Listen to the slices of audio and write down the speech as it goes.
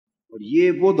اور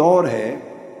یہ وہ دور ہے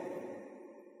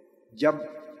جب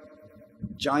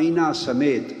چائنا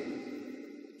سمیت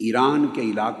ایران کے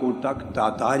علاقوں تک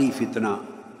تاتاری فتنہ،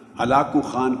 ہلاکو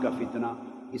خان کا فتنہ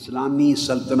اسلامی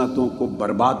سلطنتوں کو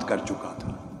برباد کر چکا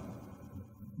تھا،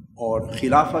 اور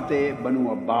خلافت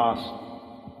بنو عباس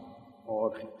اور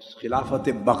خلافت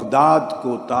بغداد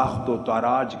کو تاخت و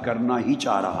تاراج کرنا ہی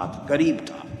چاہ رہا تھا، قریب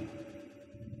تھا،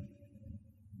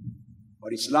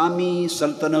 اور اسلامی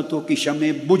سلطنتوں کی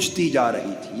شمع بجھتی جا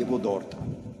رہی تھی۔ یہ وہ دور تھا۔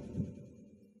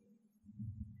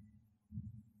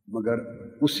 مگر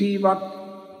اسی وقت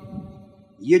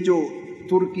یہ جو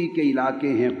ترکی کے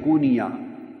علاقے ہیں کونیا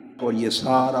اور یہ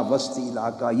سارا وسطی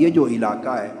علاقہ، یہ جو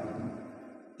علاقہ ہے،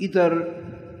 ادھر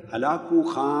ہلاکو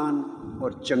خان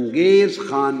اور چنگیز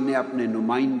خان نے اپنے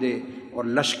نمائندے اور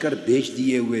لشکر بھیج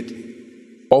دیے ہوئے تھے۔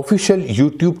 آفیشیل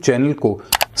یوٹیوب چینل کو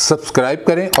سبسکرائب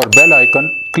کریں اور بیل آئیکن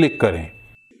کلک کریں۔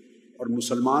 اور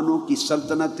مسلمانوں کی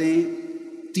سلطنتیں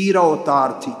تیرہ و تار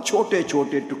تھی، چھوٹے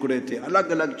چھوٹے ٹکڑے تھے، الگ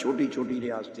الگ چھوٹی چھوٹی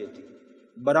ریاستیں تھیں،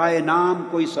 برائے نام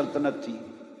کوئی سلطنت تھی،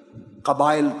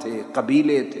 قبائل تھے،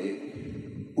 قبیلے تھے،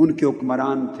 ان کے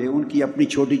حکمران تھے، ان کی اپنی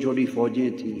چھوٹی چھوٹی فوجیں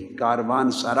تھیں،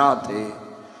 کاروان سرا تھے،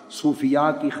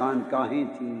 صوفیاء کی خانقاہیں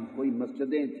تھیں، کوئی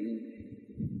مسجدیں تھیں،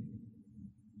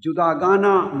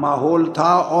 جداگانہ ماحول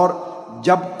تھا۔ اور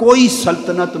جب کوئی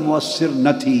سلطنت مؤثر نہ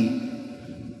تھی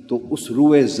تو اس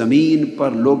روئے زمین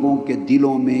پر لوگوں کے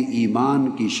دلوں میں ایمان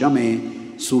کی شمع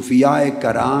صوفیاء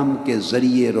کرام کے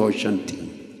ذریعے روشن تھی۔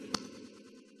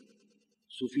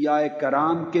 صوفیاء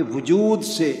کرام کے وجود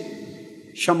سے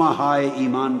شمعہائے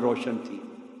ایمان روشن تھی۔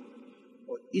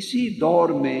 اور اسی دور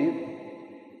میں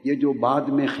یہ جو بعد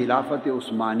میں خلافت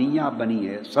عثمانیہ بنی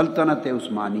ہے، سلطنت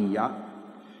عثمانیہ،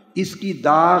 اس کی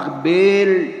داغ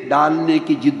بیل ڈالنے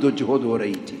کی جد و جہد ہو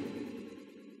رہی تھی۔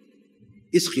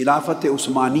 اس خلافت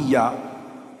عثمانیہ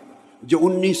جو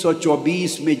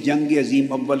 1924 میں جنگ عظیم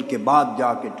اول کے بعد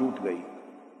جا کے ٹوٹ گئی،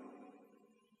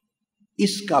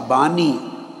 اس کا بانی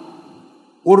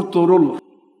ارطغرل،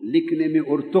 لکھنے میں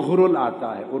ارطغرل آتا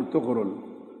ہے، ارطغرل،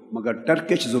 مگر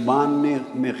ٹرکش زبان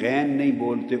میں غین نہیں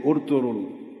بولتے، ارطغرل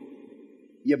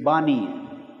یہ بانی ہے۔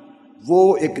 وہ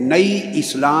ایک نئی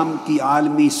اسلام کی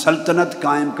عالمی سلطنت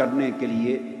قائم کرنے کے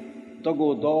لیے تگ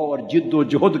و دو اور جد و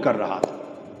جہد کر رہا تھا،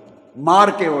 مار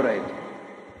کے ہو رہے تھے۔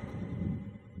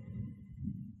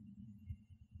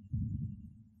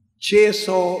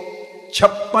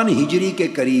 656 ہجری کے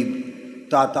قریب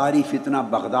تاتاری فتنہ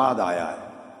بغداد آیا ہے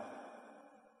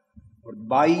اور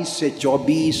 22 سے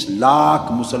 24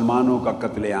 لاکھ مسلمانوں کا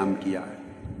قتل عام کیا ہے،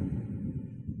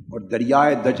 اور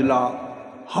دریائے دجلہ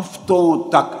ہفتوں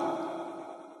تک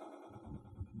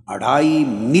 2.5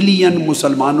 ملین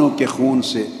مسلمانوں کے خون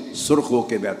سے سرخ ہو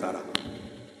کے بہتا رہا۔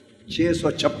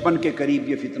 656 کے قریب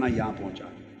یہ فتنہ یہاں پہنچا۔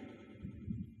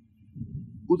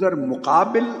 ادھر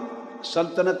مقابل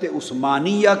سلطنت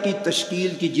عثمانیہ کی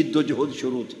تشکیل کی جد و جہد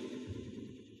شروع تھی۔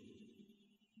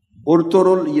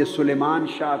 ارطغرل یہ سلیمان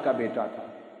شاہ کا بیٹا تھا،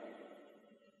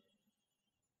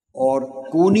 اور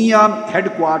کونیا ہیڈ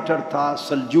کوارٹر تھا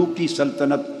سلجوقی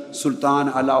سلطنت سلطان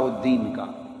علاء الدین کا،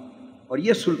 اور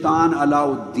یہ سلطان علاء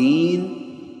الدین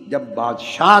جب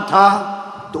بادشاہ تھا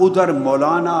تو ادھر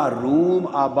مولانا روم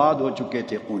آباد ہو چکے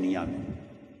تھے، کونیا میں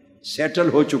سیٹل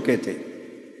ہو چکے تھے۔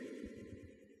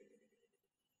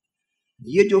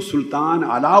 یہ جو سلطان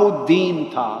علاء الدین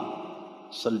تھا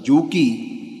سلجوقی،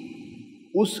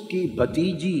 اس کی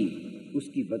بھتیجی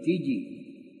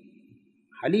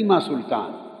حلیمہ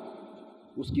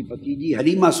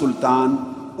سلطان،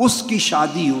 اس کی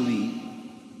شادی ہوئی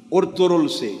ارطغرل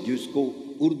سے، جس کو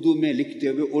اردو میں لکھتے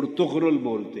ہوئے ارطغرل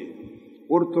بولتے،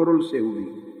 ارطغرل سے ہوئی۔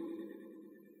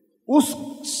 اس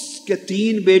کے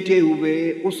 3 بیٹے ہوئے،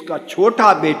 اس کا چھوٹا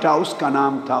بیٹا، اس کا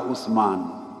نام تھا عثمان۔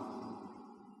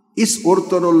 اس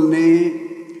ارطغرل نے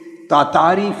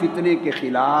تاتاری فتنے کے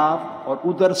خلاف اور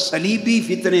ادھر صلیبی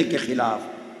فتنے کے خلاف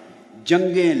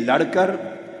جنگیں لڑ کر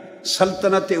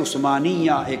سلطنت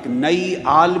عثمانیہ، ایک نئی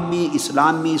عالمی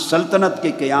اسلامی سلطنت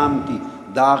کے قیام کی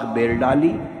داغ بیل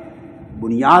ڈالی،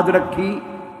 بنیاد رکھی،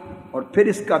 اور پھر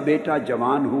اس کا بیٹا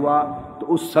جوان ہوا تو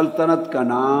اس سلطنت کا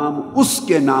نام اس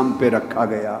کے نام پہ رکھا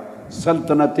گیا،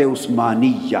 سلطنت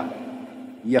عثمانیہ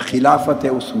یا خلافت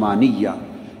عثمانیہ،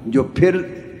 جو پھر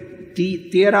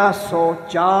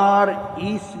 1304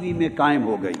 عیسوی میں قائم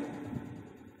ہو گئی،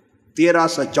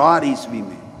 1304 عیسوی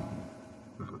میں،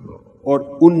 اور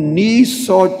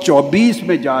 1924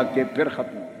 میں جا کے پھر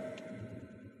ختم ہو،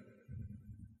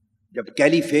 جب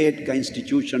کیلیفیٹ کا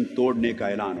انسٹیٹیوشن توڑنے کا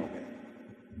اعلان ہو گیا۔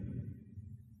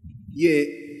 یہ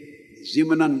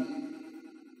ضمناً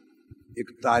ایک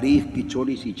تاریخ کی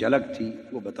چھوٹی سی جھلک تھی،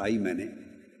 وہ بتائی میں نے۔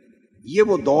 یہ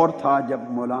وہ دور تھا جب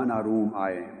مولانا روم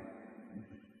آئے،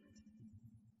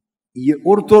 یہ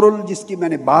ارطغرل جس کی میں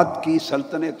نے بات کی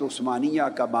سلطنت عثمانیہ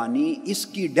کا بانی، اس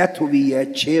کی ڈیتھ ہوئی ہے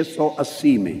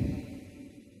 680 میں۔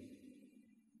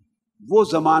 وہ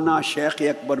زمانہ شیخ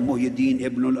اکبر محی الدین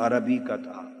ابن العربی کا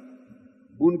تھا،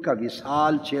 ان کا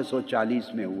وصال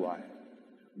 640 میں ہوا ہے۔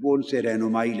 وہ ان سے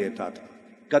رہنمائی لیتا تھا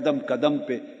قدم قدم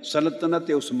پہ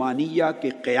سلطنت عثمانیہ کے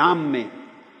قیام میں،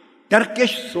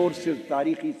 ٹرکش سورسز،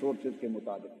 تاریخی سورسز کے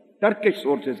مطابق، ٹرکش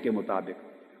سورسز کے مطابق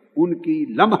ان کی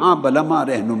لمحہ بلمحہ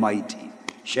رہنمائی تھی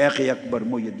شیخ اکبر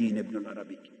محی الدین ابن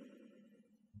العربی کی۔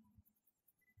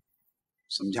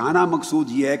 سمجھانا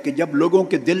مقصود یہ ہے کہ جب لوگوں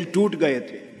کے دل ٹوٹ گئے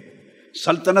تھے،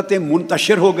 سلطنتیں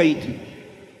منتشر ہو گئی تھی،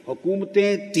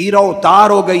 حکومتیں تیرہ اتار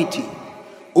ہو گئی تھی،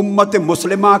 امت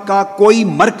مسلمہ کا کوئی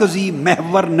مرکزی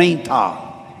محور نہیں تھا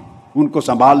ان کو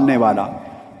سنبھالنے والا،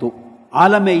 تو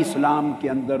عالم اسلام کے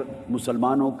اندر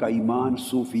مسلمانوں کا ایمان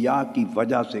صوفیاء کی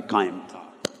وجہ سے قائم تھا،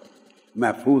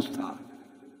 محفوظ تھا۔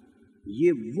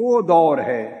 یہ وہ دور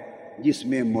ہے جس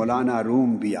میں مولانا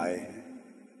روم بھی آئے ہیں،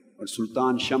 اور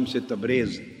سلطان شمس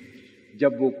تبریز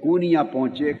جب وہ کونیا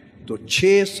پہنچے تو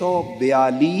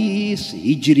 642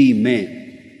 ہجری میں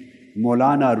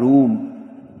مولانا روم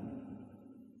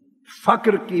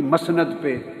فقر کی مسند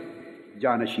پہ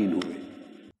جانشین ہوئے۔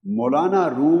 مولانا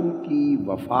روم کی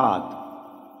وفات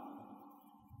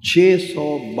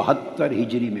 672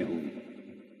 ہجری میں ہوئی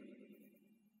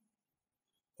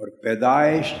اور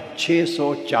پیدائش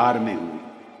 604 میں ہوئی،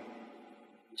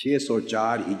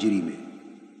 604 ہجری میں۔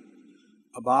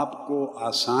 اب آپ کو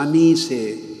آسانی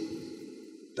سے،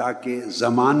 تاکہ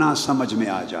زمانہ سمجھ میں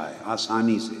آ جائے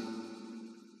آسانی سے،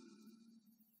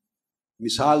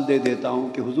 مثال دے دیتا ہوں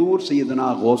کہ حضور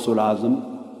سیدنا غوث العظم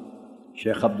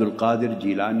شیخ عبد القادر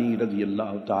جیلانی رضی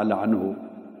اللہ تعالی عنہ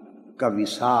کا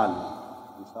وصال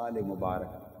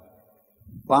مبارک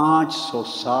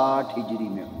 560 ہجری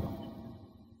میں ہوا۔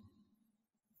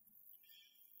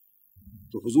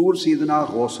 تو حضور سیدنا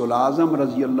غوث العظم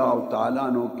رضی اللہ تعالیٰ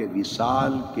عنہ کے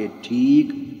وصال کے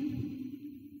ٹھیک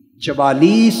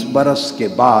 44 برس کے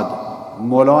بعد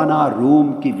مولانا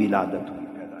روم کی ولادت ہوئی،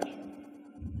 پیدائش۔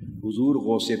 حضور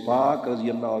غوث پاک رضی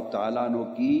اللہ تعالیٰ عنہ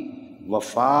کی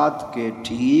وفات کے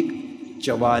ٹھیک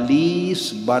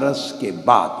 44 برس کے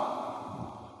بعد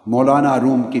مولانا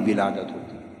روم کی ولادت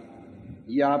ہوتی ہے۔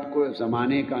 یہ آپ کو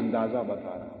زمانے کا اندازہ بتا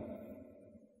رہا ہے۔